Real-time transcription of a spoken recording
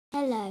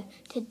Hello,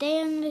 today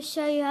I'm going to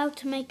show you how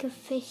to make a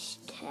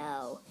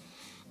fishtail,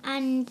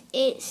 and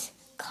it's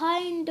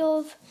kind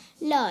of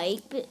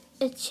like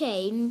a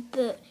chain,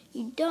 but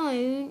you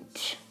don't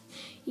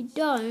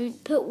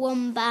put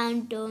one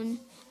band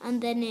on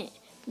and then it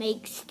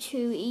makes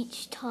two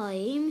each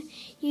time.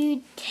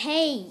 You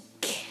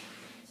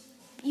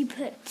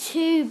put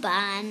two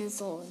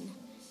bands on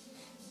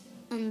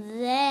and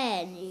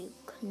then you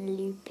can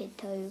loop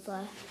it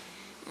over,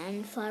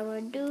 and if I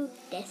will do,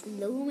 let's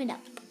loom it up.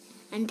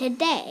 And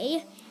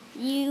today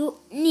you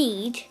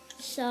need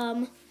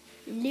some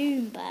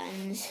loom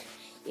bands.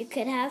 You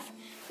could have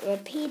a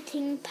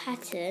repeating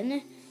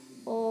pattern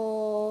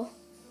or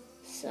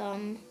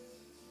some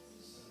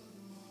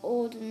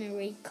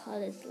ordinary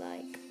colours,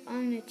 like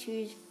I'm going to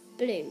choose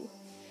blue.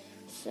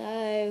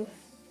 So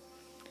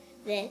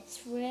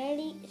let's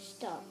really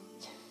start.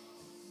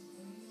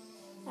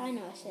 I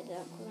know I said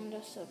that because I'm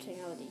just sorting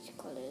out these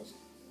colours.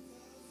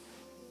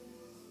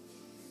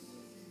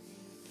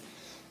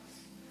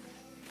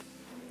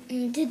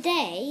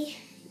 Today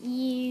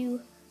you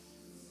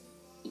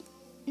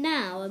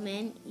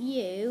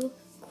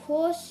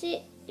cross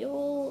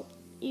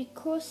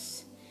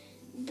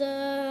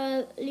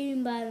the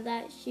loom band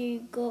that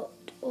you got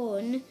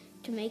on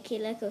to make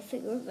it like a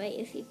figure of eight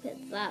if you put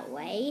it that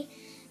way,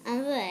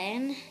 and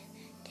then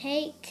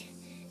take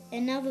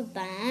another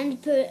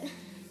band, but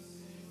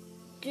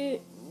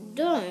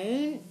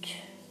don't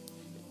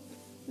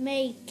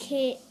make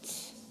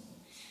it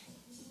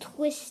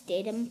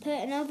twisted, and put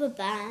another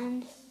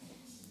band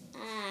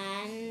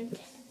and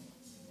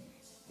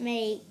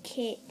make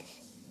it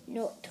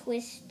not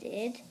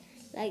twisted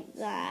like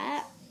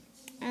that,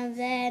 and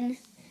then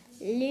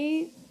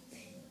loop.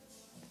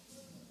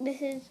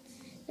 This is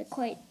the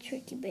quite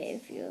tricky bit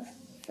if you're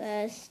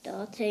first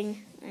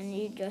starting and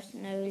you just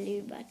know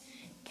loop band.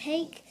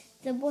 Take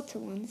the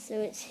bottom one,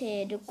 so it's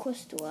here, the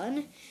crossed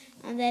one,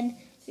 and then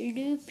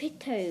loop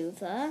it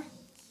over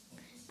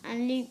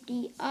and loop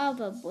the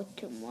other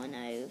bottom one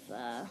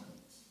over,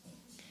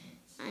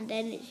 and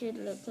then it should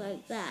look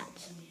like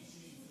that.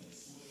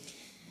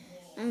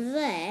 And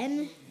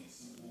then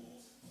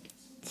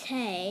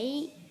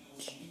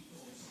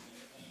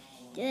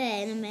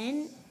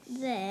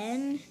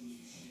then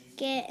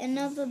get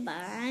another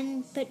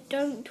band, but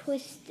don't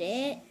twist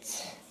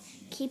it,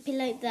 keep it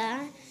like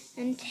that,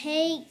 and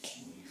take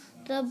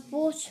the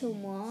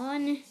bottom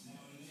one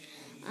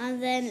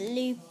and then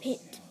loop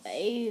it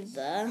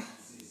over,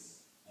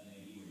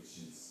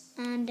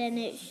 and then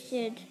it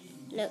should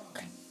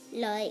look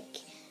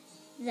like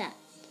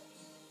that.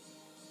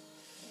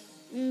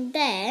 And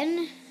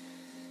then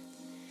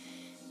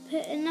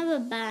put another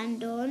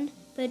band on,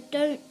 but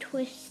don't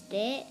twist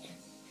it,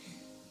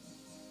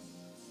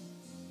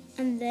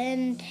 and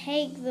then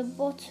take the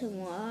bottom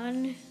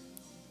one.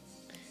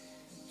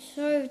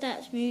 Sorry if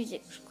that's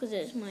music because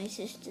it's my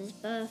sister's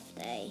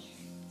birthday.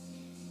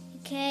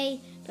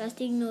 Okay, just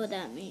ignore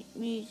that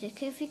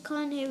music. If you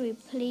can't hear me,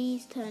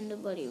 please turn the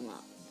volume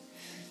up.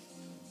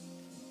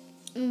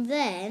 And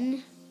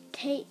then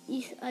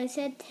I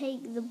said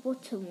take the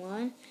bottom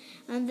one,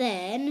 and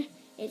then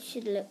it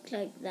should look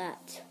like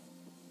that.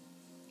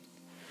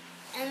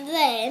 And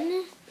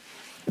then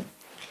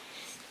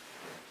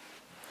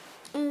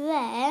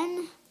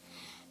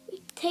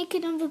take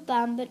another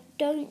band, but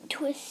don't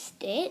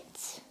twist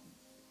it.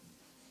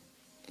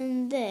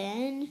 And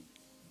then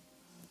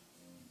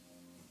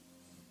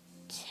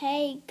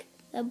take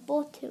the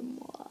bottom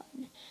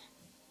one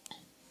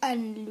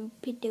and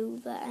loop it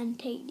over, and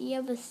take the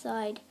other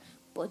side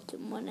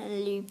bottom one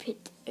and loop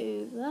it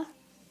over,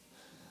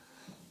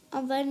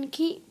 and then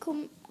keep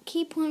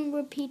on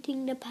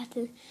repeating the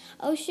pattern.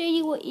 I'll show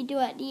you what you do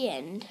at the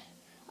end.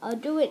 I'll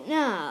do it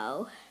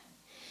now.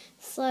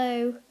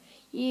 So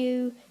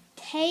you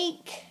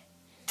take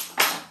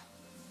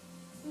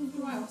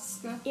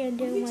you're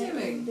doing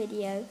my own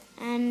video,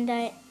 and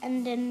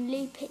then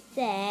loop it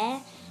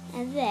there,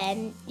 and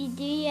then you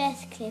do your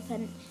S-clip,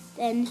 and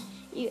then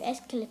you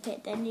S-clip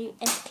it, then you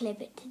S-clip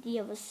it to the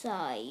other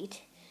side.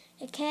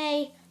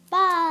 Okay,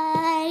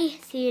 bye.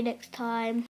 See you next time.